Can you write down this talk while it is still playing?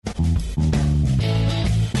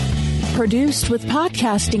produced with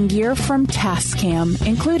podcasting gear from Tascam,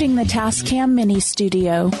 including the Tascam Mini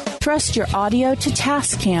Studio. Trust your audio to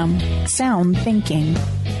Tascam. Sound thinking.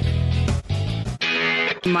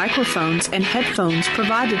 Microphones and headphones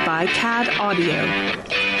provided by CAD Audio.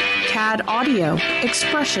 CAD Audio,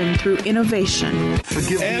 expression through innovation.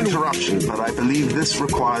 Forgive the interruption, but I believe this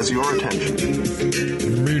requires your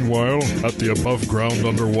attention. Meanwhile, at the above-ground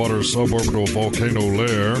underwater suborbital volcano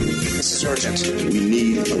lair... This is urgent. We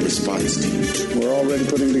need a response team. We're already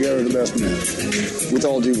putting together the best men. With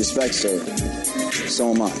all due respect, sir,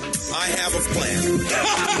 so am I. I have a plan.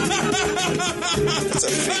 That's a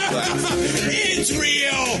fake laugh. It's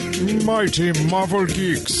real! Mighty Marvel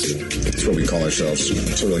Geeks. That's what we call ourselves.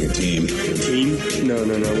 Sort of like a team. Team? No.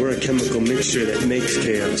 We're a chemical mixture that makes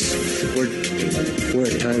chaos. We're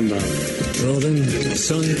a time bomb. Well then,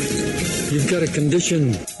 son, you've got a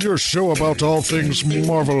condition. Your show about all things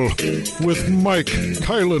Marvel with Mike,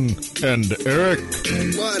 Kylan, and Eric.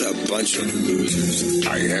 What a bunch of losers.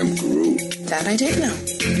 I am Groot. That I did know.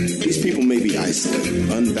 These people may be isolated,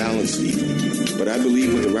 unbalanced even, but I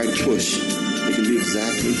believe with the right push, they can be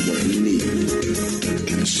exactly what we need.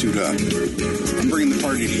 Suit up. I'm bringing the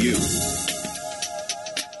party to you.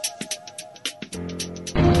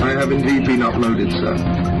 I have indeed been uploaded, sir.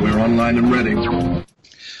 We're online and ready.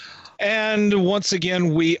 And once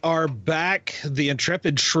again, we are back, the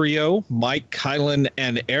Intrepid Trio, Mike, Kylan,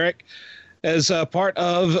 and Eric, as a part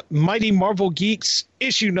of Mighty Marvel Geeks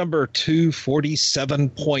issue number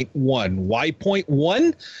 247.1. Why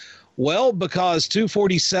 0.1? Well, because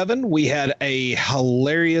 247, we had a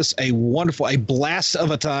hilarious, a wonderful, a blast of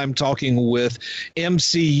a time talking with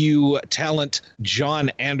MCU talent John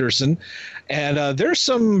Anderson. And there's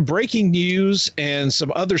some breaking news and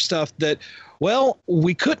some other stuff that, well,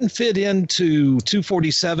 we couldn't fit into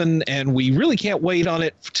 247, and we really can't wait on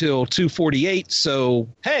it till 248. So,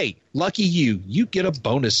 hey, lucky you. You get a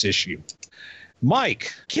bonus issue.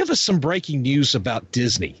 Mike, give us some breaking news about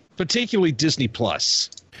Disney, particularly Disney Plus.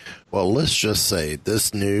 Well, let's just say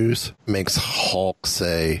this news makes Hulk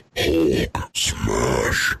say, Hulk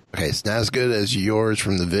smash. Okay, it's not as good as yours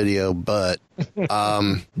from the video, but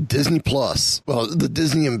Disney Plus. Well, the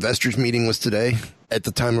Disney investors meeting was today at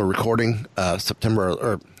the time of recording, April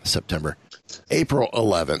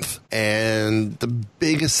 11th. And the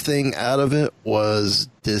biggest thing out of it was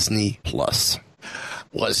Disney Plus.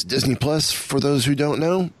 What's Disney Plus, for those who don't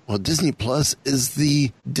know? Well, Disney Plus is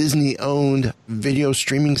the Disney-owned video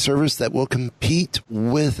streaming service that will compete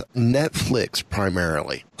with Netflix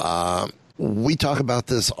primarily. We talk about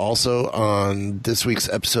this also on this week's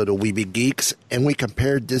episode of We Be Geeks, and we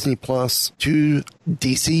compared Disney Plus to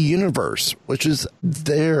DC Universe, which is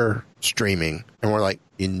their streaming. And we're like,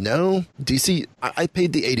 DC, I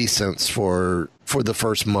paid the 80 cents for the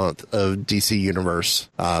first month of DC Universe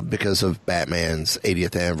because of Batman's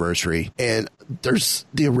 80th anniversary. And there's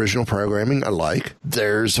the original programming I like.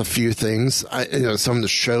 There's a few things, some of the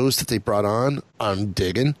shows that they brought on, I'm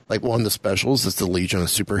digging. Like one of the specials is the Legion of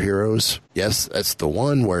Superheroes. Yes, that's the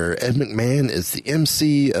one where Ed McMahon is the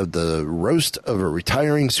MC of the roast of a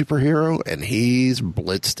retiring superhero, and he's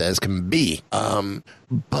blitzed as can be.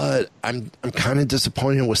 But I'm kind of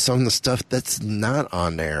disappointed with some of the stuff that's not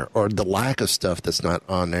on there, or the lack of stuff that's not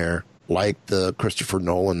on there, like the Christopher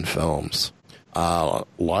Nolan films.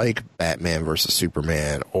 Like Batman versus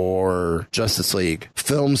Superman or Justice League,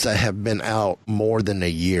 films that have been out more than a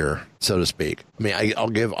year, so to speak. I mean, I'll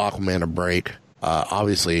give Aquaman a break.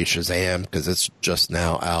 Obviously Shazam, because it's just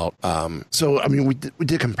now out. So, I mean, we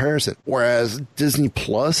did comparison. Whereas Disney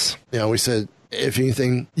Plus, we said, if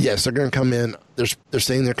anything, yes, they're going to come in. They're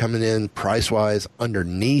saying they're coming in price-wise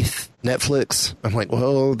underneath Netflix. I'm like,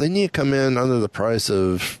 well, they need to come in under the price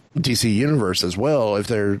of DC Universe as well. If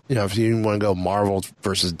they're, if you want to go Marvel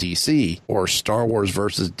versus DC or Star Wars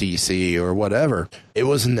versus DC or whatever. It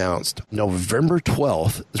was announced November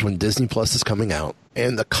 12th is when Disney Plus is coming out.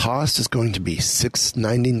 And the cost is going to be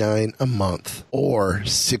 $6.99 a month or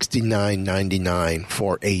 $69.99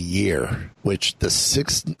 for a year, which the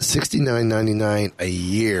 $69.99 a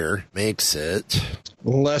year makes it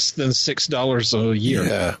less than $6 a year.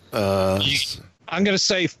 Yeah, I'm going to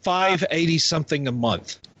say $5.80 something a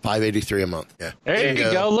month. $5.83 a month. Yeah, there you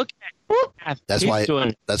go. Look at That's why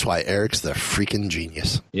Eric's the freaking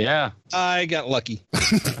genius. Yeah. I got lucky.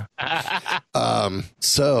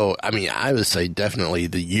 So, I mean, I would say definitely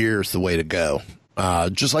the year's the way to go.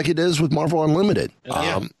 Just like it is with Marvel Unlimited.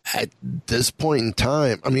 At this point in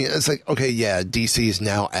time, I mean, it's like, okay, yeah, DC's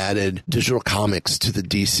now added digital comics to the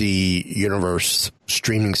DC Universe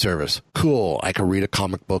streaming service. Cool. I can read a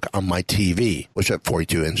comic book on my TV, which at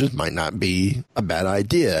 42 inches might not be a bad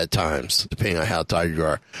idea at times, depending on how tired you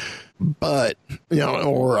are. But,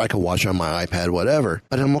 or I could watch it on my iPad, whatever.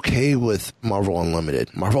 But I'm okay with Marvel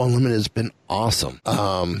Unlimited. Marvel Unlimited has been awesome.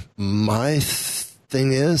 My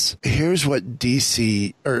thing is, here's what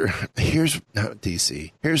Disney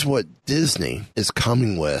is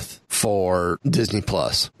coming with for Disney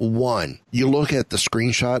Plus. One, you look at the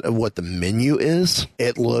screenshot of what the menu is,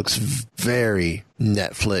 it looks very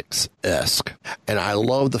Netflix-esque. And I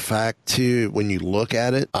love the fact, too, when you look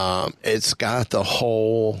at it, it's got the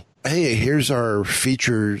whole... Hey, here's our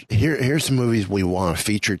features. Here's the movies we want to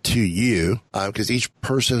feature to you, because each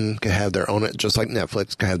person can have their own, just like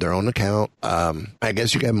Netflix, can have their own account. I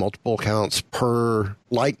guess you can have multiple accounts per,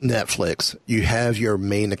 like Netflix. You have your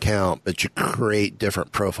main account, but you create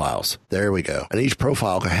different profiles. There we go. And each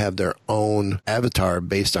profile can have their own avatar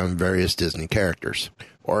based on various Disney characters.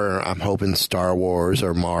 Or I'm hoping Star Wars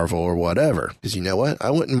or Marvel or whatever. Because you know what?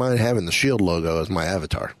 I wouldn't mind having the SHIELD logo as my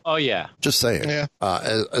avatar. Oh, yeah. Just saying. Yeah.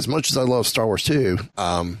 As much as I love Star Wars too,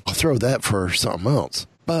 I'll throw that for something else.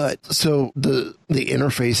 But so the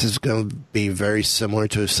interface is going to be very similar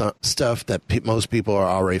to some stuff that most people are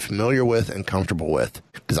already familiar with and comfortable with.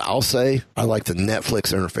 Because I'll say I like the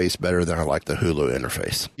Netflix interface better than I like the Hulu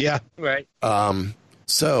interface. Yeah. Right.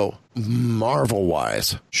 So,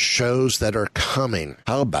 Marvel-wise, shows that are coming.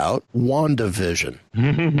 How about WandaVision?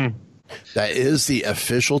 That is the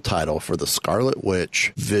official title for the Scarlet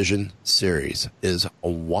Witch Vision series, is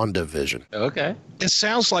WandaVision. Okay. It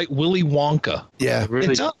sounds like Willy Wonka. Yeah.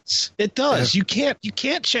 It does. It does. Yeah. You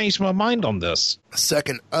can't change my mind on this.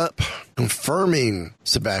 Second up, confirming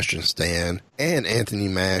Sebastian Stan and Anthony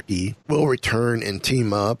Mackie will return and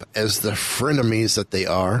team up as the frenemies that they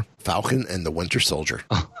are, Falcon and the Winter Soldier.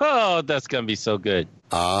 Oh, that's going to be so good.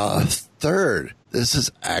 Third, this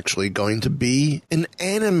is actually going to be an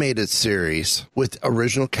animated series with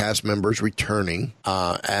original cast members returning.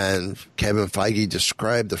 And Kevin Feige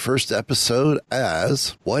described the first episode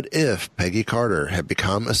as, what if Peggy Carter had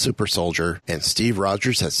become a super soldier and Steve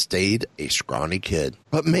Rogers had stayed a scrawny kid,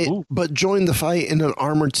 but joined the fight in an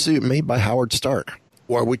armored suit made by Howard Stark?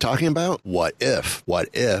 What are we talking about? What If? What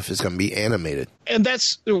If is going to be animated. And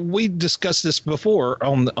we discussed this before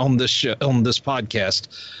on this show, on this podcast.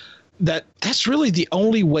 That's really the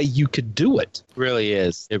only way you could do it. Really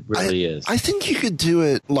is. It really is. I think you could do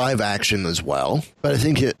it live action as well. But I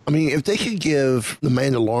think if they could give The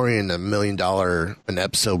Mandalorian $1 million an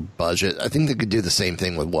episode budget, I think they could do the same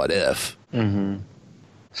thing with What If. Mm-hmm.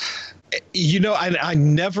 I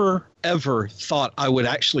never, ever thought I would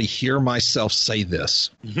actually hear myself say this.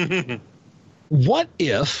 What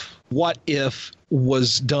if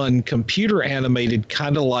was done computer animated,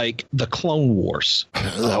 kind of like the Clone Wars?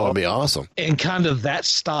 That would be awesome. And kind of that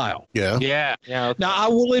style. Yeah. Yeah. Okay. Now, I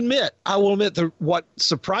will admit what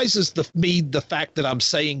surprises me, the fact that I'm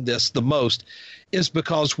saying this the most, is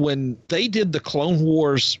because when they did the Clone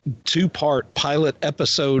Wars 2-part pilot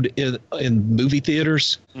episode in movie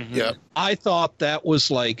theaters, yeah, I thought that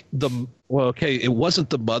was like it wasn't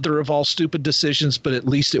the mother of all stupid decisions, but at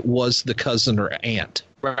least it was the cousin or aunt.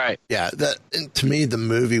 Right. Yeah. To me, the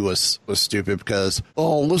movie was stupid because,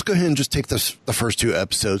 let's go ahead and just take the first 2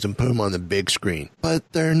 episodes and put them on the big screen. But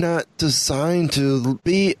they're not designed to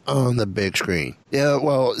be on the big screen. Yeah.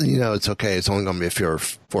 Well, it's okay. It's only going to be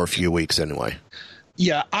for a few weeks anyway.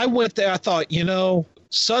 Yeah. I went there. I thought,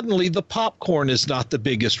 suddenly the popcorn is not the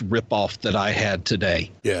biggest ripoff that I had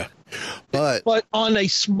today. Yeah. But on a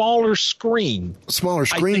smaller screen.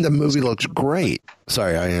 The movie looks great.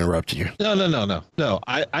 Sorry, I interrupted you. No.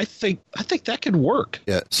 I think that could work.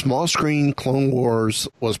 Yeah, small screen Clone Wars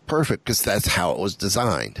was perfect because that's how it was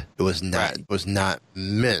designed. It was not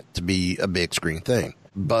meant to be a big screen thing.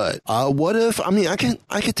 But what if? I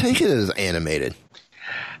could take it as animated.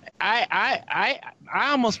 I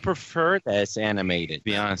almost prefer that it's animated, to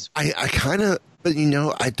be honest. I kind of, but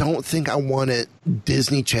I don't think I want it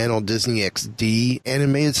Disney Channel, Disney XD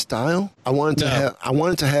animated style. I wanted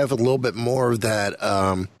to have a little bit more of that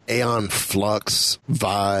Aeon Flux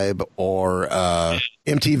vibe or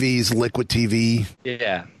MTV's Liquid TV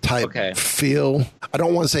type feel. I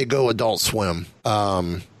don't want to say go Adult Swim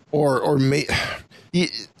I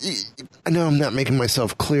know I'm not making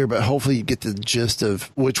myself clear, but hopefully you get the gist of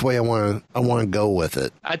which way I want to go with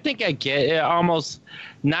it. I think I get it. Almost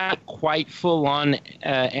not quite full on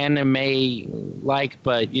anime like,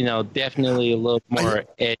 but definitely a little more.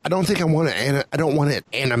 I don't think I want it. I don't want it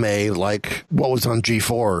anime like what was on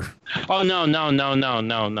G4. Oh no! Not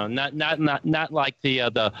like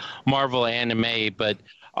the Marvel anime, but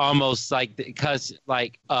almost like, because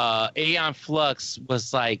Aeon Flux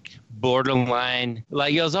was like borderline,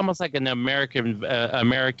 like it was almost like an American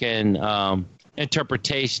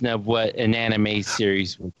interpretation of what an anime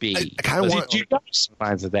series would be. I kind of want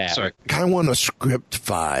lines of that. Sorry, kind of want a script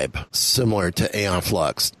vibe similar to Aeon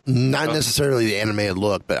Flux. Not necessarily the animated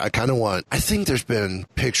look, but I kind of want. I think there's been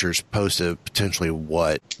pictures posted potentially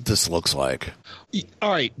what this looks like.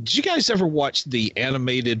 All right, did you guys ever watch the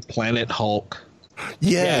animated Planet Hulk?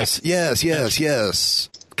 Yes.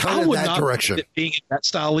 Kind of that direction. It being in that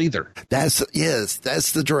style either. That's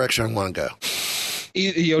the direction I want to go.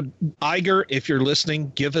 You know, Iger, if you're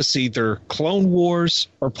listening, give us either Clone Wars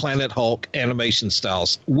or Planet Hulk animation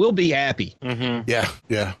styles. We'll be happy. Mm-hmm.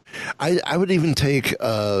 Yeah. I would even take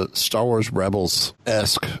Star Wars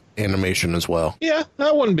Rebels-esque animation as well. Yeah,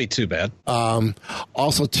 that wouldn't be too bad.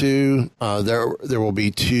 Also, too, there will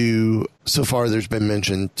be two. So far, there's been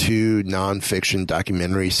mentioned two nonfiction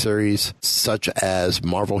documentary series, such as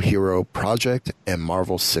Marvel Hero Project and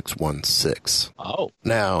Marvel 616. Oh.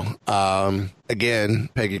 Now, again,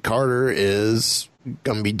 Peggy Carter is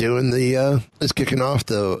going to be doing is kicking off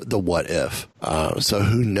the what if. So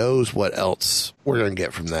who knows what else we're going to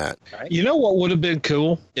get from that. You know what would have been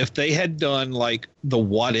cool if they had done like the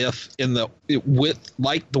what if the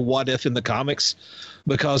what if in the comics,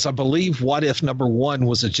 because I believe what if #1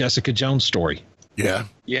 was a Jessica Jones story. Yeah.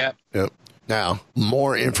 Yep. Now,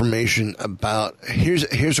 more information about here's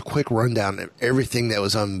a quick rundown of everything that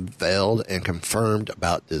was unveiled and confirmed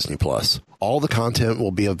about Disney Plus. All the content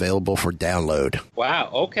will be available for download. Wow,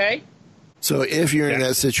 okay. So if you're in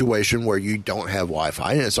that situation where you don't have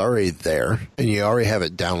Wi-Fi and it's already there and you already have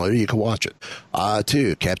it downloaded, you can watch it.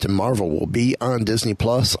 Too, Captain Marvel will be on Disney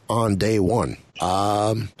Plus on day one.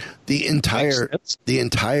 The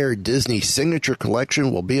entire Disney Signature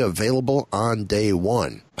Collection will be available on day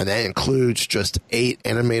one. And that includes just 8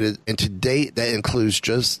 animated, and to date, that includes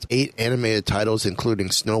just 8 animated titles, including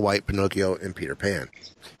Snow White, Pinocchio, and Peter Pan.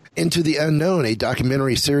 Into the Unknown, a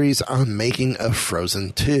documentary series on making of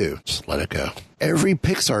Frozen 2. Just let it go. Every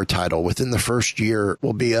Pixar title within the first year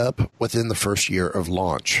will be up within the first year of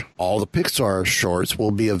launch. All the Pixar shorts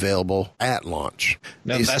will be available at launch.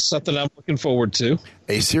 Now, that's something I'm looking forward to.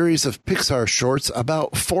 A series of Pixar shorts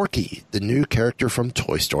about Forky, the new character from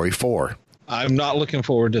Toy Story 4. I'm not looking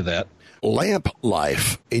forward to that. Lamp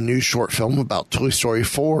Life, a new short film about Toy Story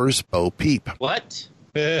 4's Bo Peep. What?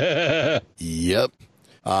 Yep.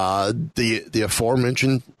 The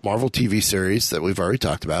aforementioned Marvel TV series that we've already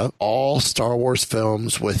talked about. All Star Wars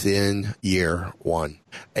films within year one.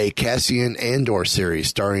 A Cassian Andor series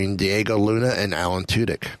starring Diego Luna and Alan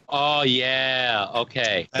Tudyk. Oh, yeah.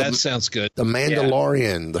 Okay. That sounds good. The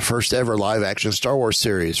Mandalorian, the first ever live action Star Wars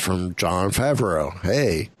series from Jon Favreau.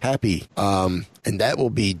 Hey, happy. And that will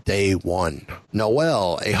be day one.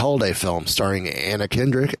 Noelle, a holiday film starring Anna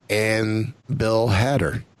Kendrick and Bill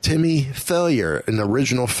Hader. Timmy Failure, an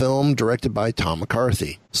original film directed by Tom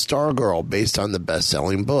McCarthy. Stargirl, based on the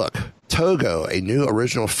best-selling book. Togo, a new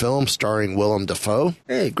original film starring Willem Dafoe.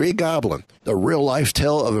 Hey, Green Goblin. The real-life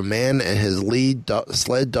tale of a man and his lead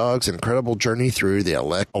sled dog's incredible journey through the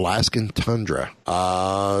Alaskan tundra.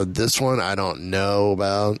 This one I don't know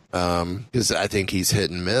about because I think he's hit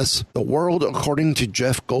and miss. The World According to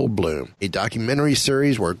Jeff Goldblum, a documentary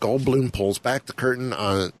series where Goldblum pulls back the curtain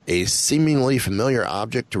on a seemingly familiar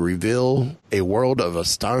object to reveal a world of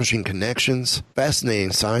astonishing connections,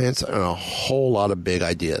 fascinating science, and a whole lot of big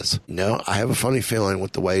ideas. You know, I have a funny feeling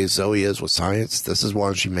with the way Zoe is with science, this is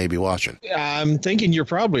one she may be watching. I'm thinking you're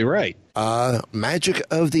probably right. Magic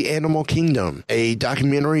of the Animal Kingdom, a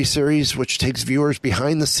documentary series which takes viewers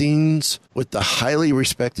behind the scenes with the highly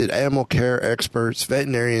respected animal care experts,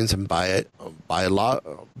 veterinarians, and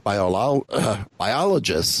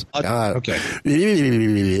biologists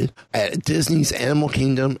at Disney's Animal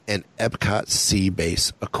Kingdom and Epcot Sea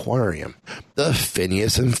Base Aquarium. The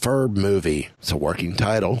Phineas and Ferb movie. It's a working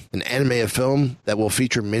title. An animated film that will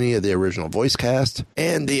feature many of the original voice cast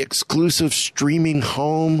and the exclusive streaming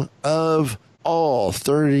home of all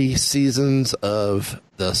 30 seasons of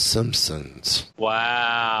The Simpsons.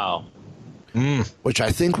 Wow. Which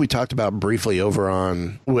I think we talked about briefly over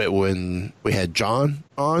on when we had John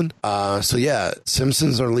on. So yeah,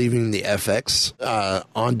 Simpsons are leaving the FX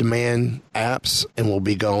on-demand apps and will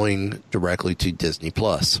be going directly to Disney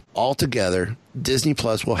Plus. Altogether, Disney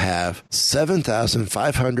Plus will have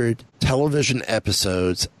 7,500 television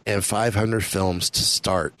episodes and 500 films to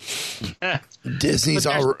start. Disney's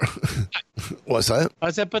all. What's that?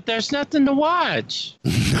 I said, but there's nothing to watch.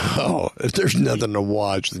 No, if there's nothing to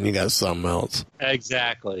watch, then you got something else.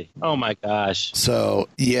 Exactly. Oh my gosh. So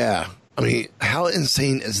yeah, I mean, how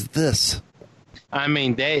insane is this? I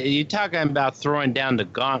mean, you're talking about throwing down the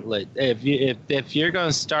gauntlet. If you're going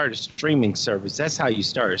to start a streaming service, that's how you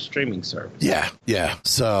start a streaming service. Yeah.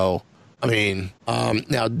 So I mean,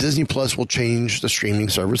 now Disney Plus will change the streaming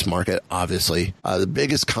service market, obviously. The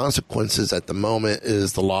biggest consequences at the moment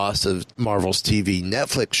is the loss of Marvel's TV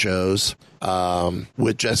Netflix shows,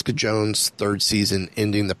 with Jessica Jones' third season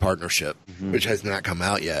ending the partnership, which has not come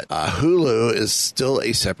out yet. Hulu is still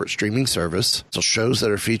a separate streaming service, so shows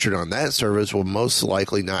that are featured on that service will most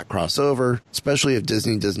likely not cross over, especially if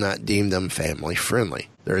Disney does not deem them family friendly.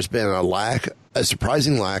 There has been a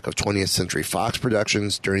surprising lack of 20th Century Fox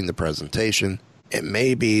productions during the presentation. It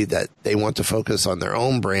may be that they want to focus on their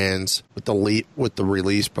own brands with the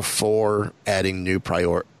release before adding new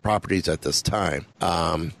properties at this time.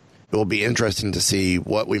 It will be interesting to see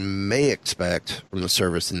what we may expect from the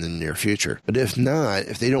service in the near future. But if not,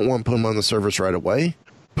 if they don't want to put them on the service right away,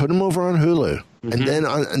 put them over on Hulu. And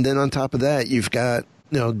then on top of that, you've got,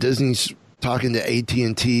 Disney's talking to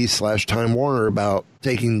AT&T/Time Warner about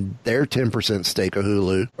taking their 10% stake of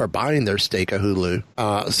Hulu, or buying their stake of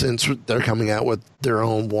Hulu, since they're coming out with their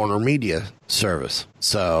own Warner Media service.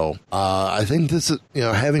 So I think this is,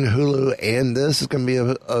 having Hulu and this is going to be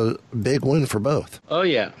a big win for both. Oh,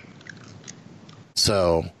 yeah.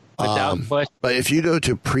 So, but if you go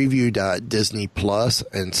to preview.disneyplus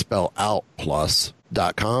and spell out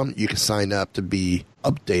plus.com, you can sign up to be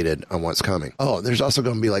updated on what's coming. Oh, there's also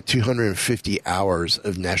going to be like 250 hours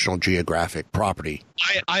of National Geographic property.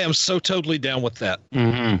 I am so totally down with that.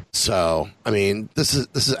 So, I mean, this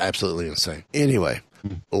is absolutely insane. Anyway,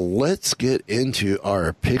 let's get into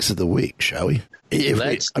our picks of the week, shall we?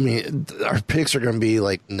 Our picks are going to be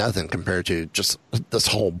like nothing compared to just this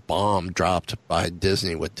whole bomb dropped by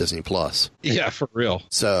Disney with Disney Plus. Yeah, for real.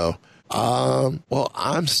 So,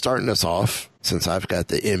 I'm starting us off since I've got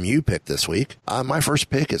the MU pick this week. My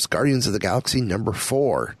first pick is Guardians of the Galaxy number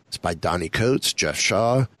 4. It's by Donnie Coates, Jeff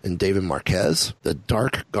Shaw, and David Marquez. The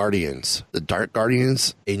Dark Guardians. The Dark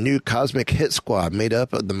Guardians, a new cosmic hit squad made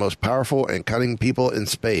up of the most powerful and cunning people in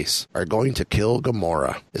space, are going to kill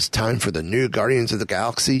Gamora. It's time for the new Guardians of the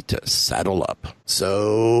Galaxy to saddle up.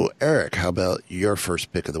 So, Eric, how about your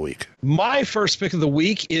first pick of the week? My first pick of the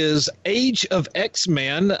week is Age of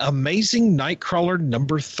X-Men, Amazing Nightcrawler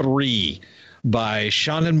number 3 by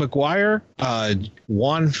Shannon McGuire, and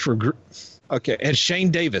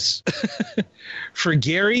Shane Davis. For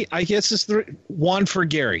Gary, I guess it's Juan for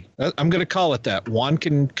Gary. I'm going to call it that. Juan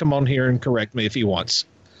can come on here and correct me if he wants.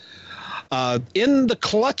 In the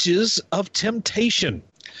clutches of temptation.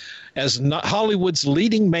 As Hollywood's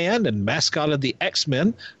leading man and mascot of the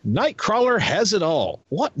X-Men, Nightcrawler has it all.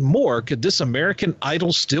 What more could this American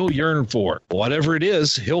idol still yearn for? Whatever it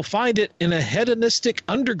is, he'll find it in a hedonistic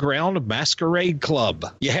underground masquerade club.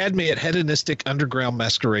 You had me at hedonistic underground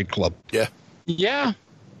masquerade club. Yeah. Yeah.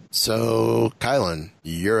 So, Kylan,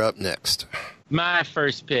 you're up next. My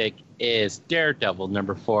first pick is Daredevil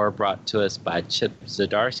number 4, brought to us by Chip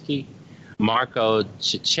Zdarsky, Marco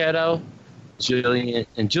Cicchetto, Julian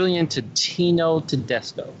Totino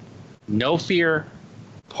Tedesco. No Fear,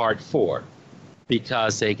 Part 4,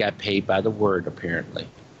 because they got paid by the word, apparently.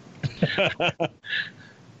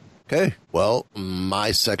 Okay, well,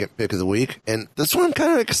 my second pick of the week, and this one I'm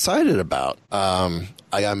kind of excited about. I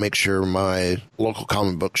got to make sure my local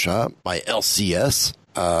comic book shop, my LCS,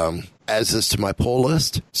 adds this to my pull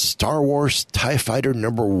list. Star Wars TIE Fighter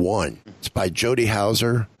number 1. It's by Jody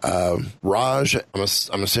Hauser, Raj,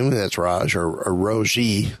 I'm assuming that's Raj, or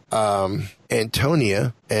Roji,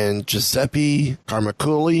 Antonia, and Giuseppe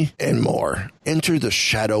Carmiculi, and more. Enter the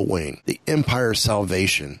Shadow Wing, the Empire's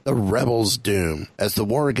salvation, the Rebels' doom. As the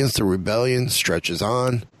war against the rebellion stretches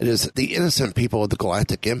on, it is the innocent people of the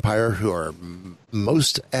Galactic Empire who are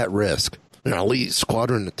most at risk. An elite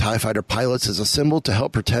squadron of TIE Fighter pilots is assembled to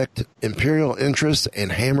help protect Imperial interests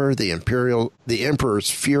and hammer the Emperor's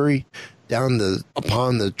fury down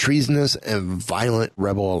upon the treasonous and violent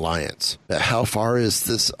Rebel alliance. But how far is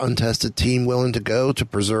this untested team willing to go to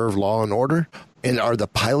preserve law and order? And are the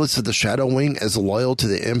pilots of the Shadow Wing as loyal to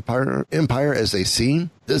the Empire as they seem?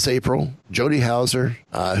 This April, Jody Hauser,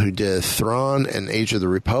 who did Thrawn and Age of the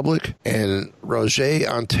Republic, and Roger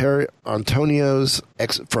Antonio's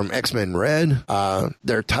from X-Men Red,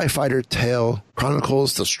 their TIE Fighter tale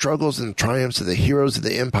chronicles the struggles and triumphs of the heroes of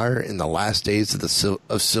the Empire in the last days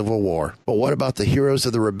of Civil War. But what about the heroes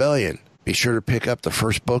of the Rebellion? Be sure to pick up the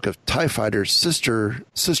first book of TIE Fighter's sister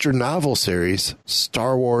novel series,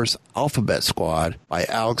 Star Wars Alphabet Squad by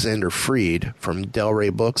Alexander Freed from Del Rey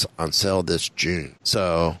Books, on sale this June.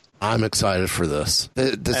 So I'm excited for this.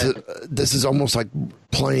 This is almost like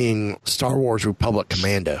playing Star Wars Republic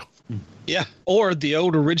Commando. Yeah, or the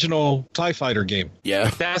old original TIE Fighter game.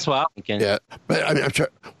 Yeah. That's what I'm thinking. Yeah. But I mean, I'm sure,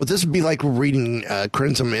 well, this would be like reading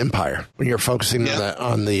Crimson Empire when you're focusing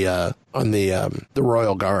on the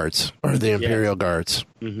Royal Guards or the Imperial Guards.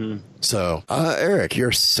 Mm-hmm. So, Eric,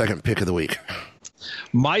 your second pick of the week.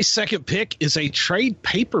 My second pick is a trade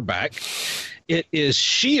paperback. It is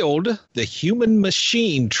S.H.I.E.L.D., the Human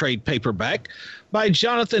Machine trade paperback by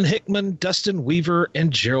Jonathan Hickman, Dustin Weaver,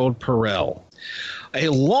 and Gerald Perel. A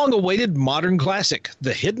long-awaited modern classic.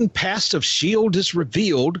 The hidden past of S.H.I.E.L.D. is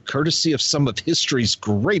revealed, courtesy of some of history's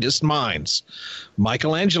greatest minds.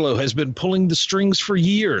 Michelangelo has been pulling the strings for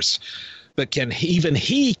years. But can even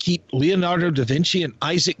he keep Leonardo da Vinci and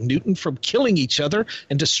Isaac Newton from killing each other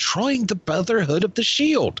and destroying the Brotherhood of the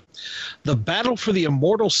Shield? The battle for the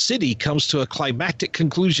immortal city comes to a climactic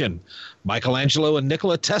conclusion. Michelangelo and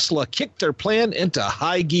Nikola Tesla kick their plan into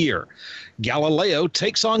high gear. Galileo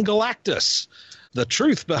takes on Galactus. The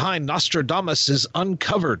truth behind Nostradamus is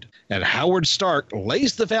uncovered, and Howard Stark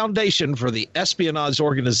lays the foundation for the espionage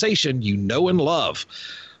organization you know and love.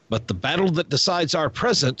 But the battle that decides our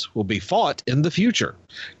present will be fought in the future.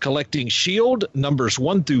 Collecting S.H.I.E.L.D. numbers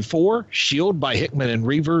 1 through 4, S.H.I.E.L.D. by Hickman and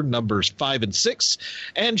Reaver numbers 5 and 6,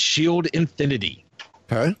 and S.H.I.E.L.D. Infinity.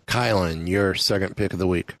 Okay. Kylan, your second pick of the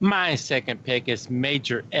week. My second pick is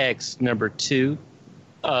Major X number 2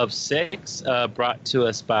 of 6, brought to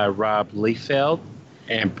us by Rob Liefeld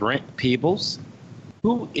and Brent Peebles.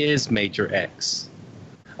 Who is Major X?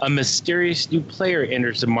 A mysterious new player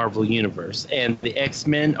enters the Marvel Universe, and the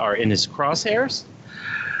X-Men are in his crosshairs.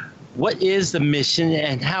 What is the mission,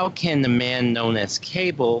 and how can the man known as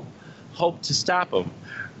Cable hope to stop him?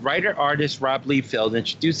 Writer-artist Rob Liefeld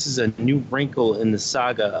introduces a new wrinkle in the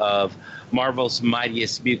saga of Marvel's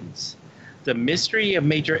Mightiest Mutants. The mystery of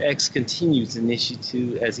Major X continues in issue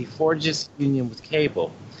 2 as he forges union with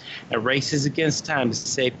Cable and races against time to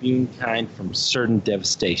save humankind from certain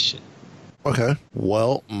devastation. Okay.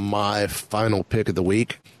 Well, my final pick of the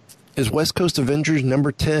week is West Coast Avengers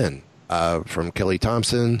number 10 from Kelly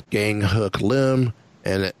Thompson, Gang Hook Lim,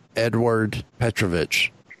 and Edward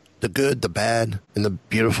Petrovich. The good, the bad, and the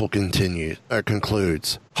beautiful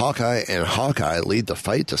concludes. Hawkeye and Hawkeye lead the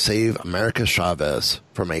fight to save America Chavez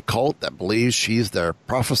from a cult that believes she's their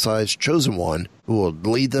prophesied chosen one who will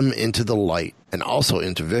lead them into the light and also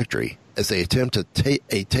into victory as they attempt to take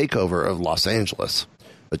a takeover of Los Angeles.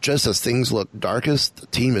 But just as things look darkest, the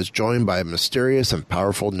team is joined by a mysterious and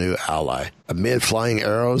powerful new ally. Amid flying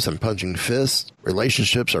arrows and punching fists,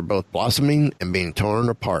 relationships are both blossoming and being torn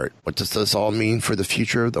apart. What does this all mean for the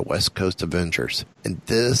future of the West Coast Avengers? And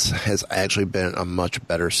this has actually been a much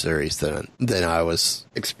better series than I was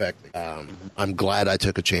expecting. I'm glad I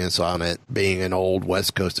took a chance on it. Being an old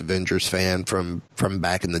West Coast Avengers fan from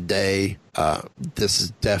back in the day, this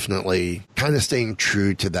is definitely kind of staying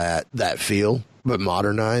true to that feel, but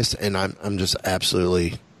modernized, and I'm just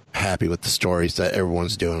absolutely happy with the stories that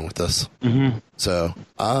everyone's doing with this. Mm-hmm. So,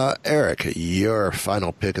 Eric, your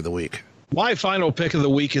final pick of the week. My final pick of the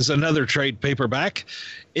week is another trade paperback.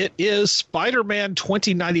 It is Spider-Man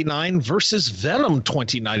 2099 versus Venom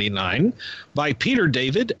 2099 by Peter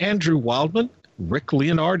David, Andrew Wildman, Rick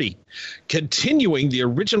Leonardi, continuing the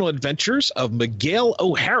original adventures of Miguel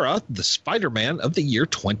O'Hara, the Spider-Man of the year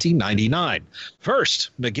 2099. First,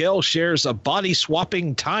 Miguel shares a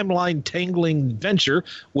body-swapping, timeline-tangling adventure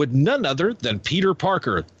with none other than Peter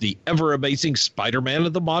Parker, the ever-amazing Spider-Man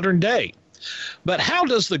of the modern day. But how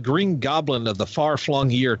does the Green Goblin of the far-flung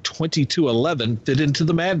year 2211 fit into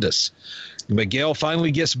the madness? Miguel finally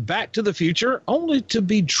gets back to the future, only to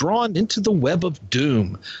be drawn into the web of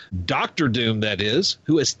Doom. Dr. Doom, that is,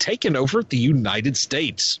 who has taken over the United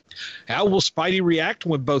States. How will Spidey react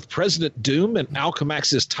when both President Doom and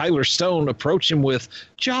Alchemax's Tyler Stone approach him with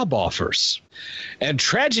job offers? And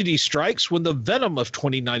tragedy strikes when the Venom of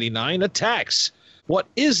 2099 attacks. What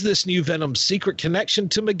is this new Venom's secret connection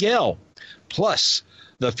to Miguel? Plus,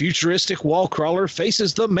 the futuristic wall crawler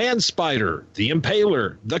faces the Man-Spider, the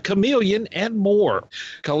Impaler, the Chameleon, and more.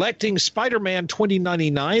 Collecting Spider-Man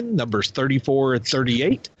 2099, numbers 34 and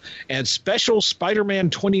 38, and special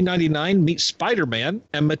Spider-Man 2099 meets Spider-Man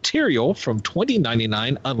and material from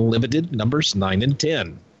 2099 Unlimited, numbers 9 and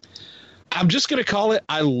 10. I'm just going to call it,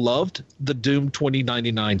 I loved the Doom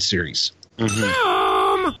 2099 series.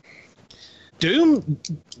 Mm-hmm. Doom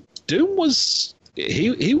was... He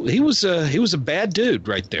was a bad dude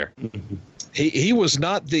right there. He was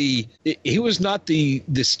not the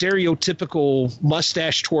stereotypical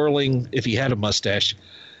mustache twirling, if he had a mustache,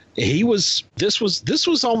 This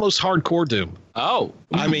was almost hardcore Doom. Oh,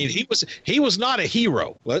 I mean, he was not a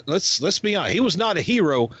hero. Let's be honest. He was not a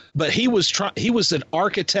hero, but he was an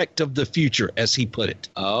architect of the future, as he put it.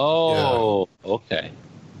 Oh, yeah. Okay.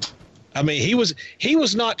 I mean, he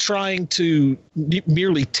was not trying to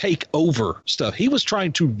merely take over stuff. He was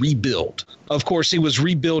trying to rebuild. Of course, he was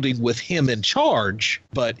rebuilding with him in charge,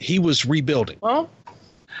 but he was rebuilding. Well,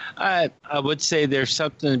 I would say there's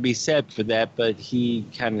something to be said for that, but he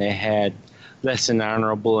kind of had less than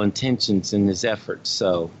honorable intentions in his efforts.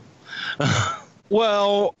 So,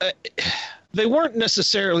 well. They weren't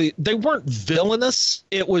villainous.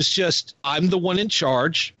 It was just, I'm the one in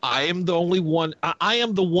charge. I am the only one. I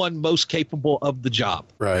am the one most capable of the job.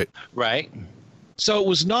 Right. So it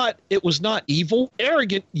was not evil.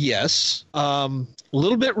 Arrogant, yes. A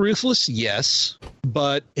little bit ruthless, yes.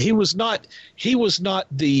 But he was not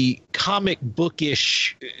the comic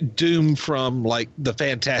bookish Doom from like the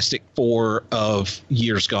Fantastic Four of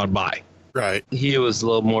years gone by. Right. He was a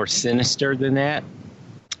little more sinister than that.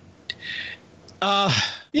 Yeah,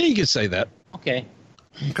 you could say that. Okay.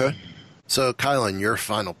 So, Kylan, your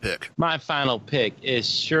final pick. My final pick is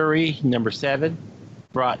Shuri, number 7,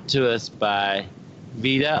 brought to us by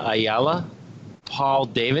Vita Ayala, Paul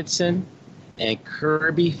Davidson, and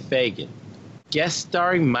Kirby Fagan. Guest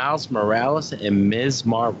starring Miles Morales and Ms.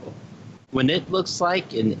 Marvel. When it looks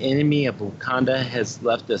like an enemy of Wakanda has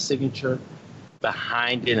left a signature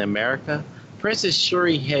behind in America, Princess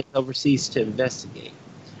Shuri heads overseas to investigate.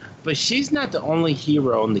 But she's not the only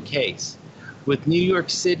hero in the case. With New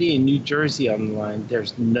York City and New Jersey on the line,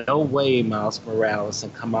 there's no way Miles Morales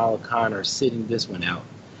and Kamala Khan are sitting this one out.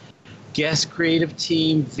 Guest creative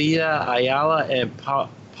team Vita Ayala and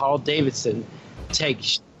Paul Davidson take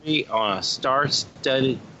Shuri on a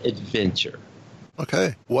star-studded adventure.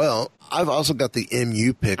 Okay. Well, I've also got the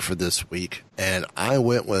MU pick for this week, and I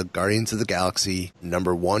went with Guardians of the Galaxy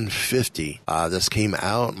number 150. This came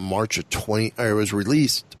out it was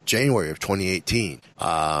released January of 2018.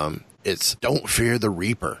 It's Don't Fear the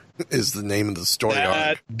Reaper is the name of the story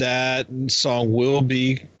arc. That song will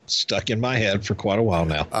be stuck in my head for quite a while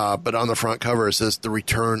now. But on the front cover, it says The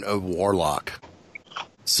Return of Warlock.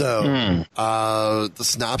 So, the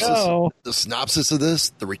synopsis of this,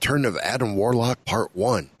 The Return of Adam Warlock, Part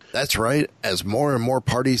 1. That's right. As more and more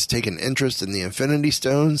parties take an interest in the Infinity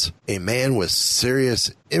Stones, a man with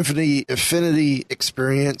serious Infinity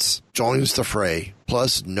experience joins the fray.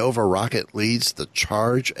 Plus, Nova Rocket leads the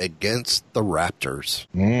charge against the Raptors.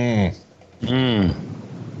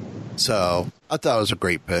 So, I thought it was a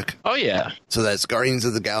great pick. Oh, yeah. So that's Guardians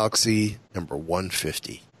of the Galaxy number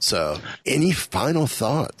 150. So, any final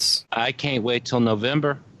thoughts? I can't wait till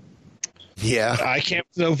November. Yeah. I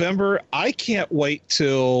can't wait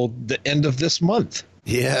till the end of this month.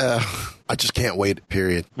 Yeah. I just can't wait,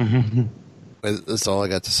 period. That's all I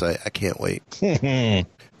got to say. I can't wait.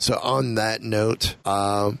 So on that note,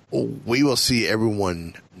 we will see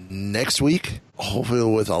everyone next week, hopefully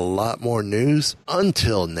with a lot more news.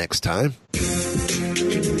 Until next time.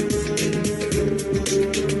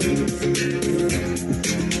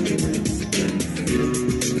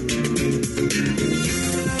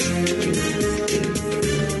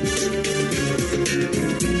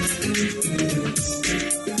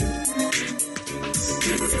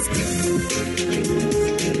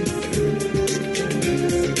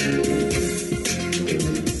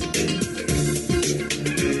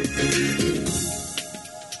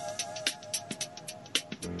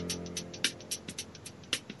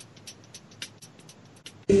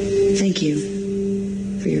 Thank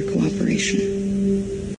you for your cooperation.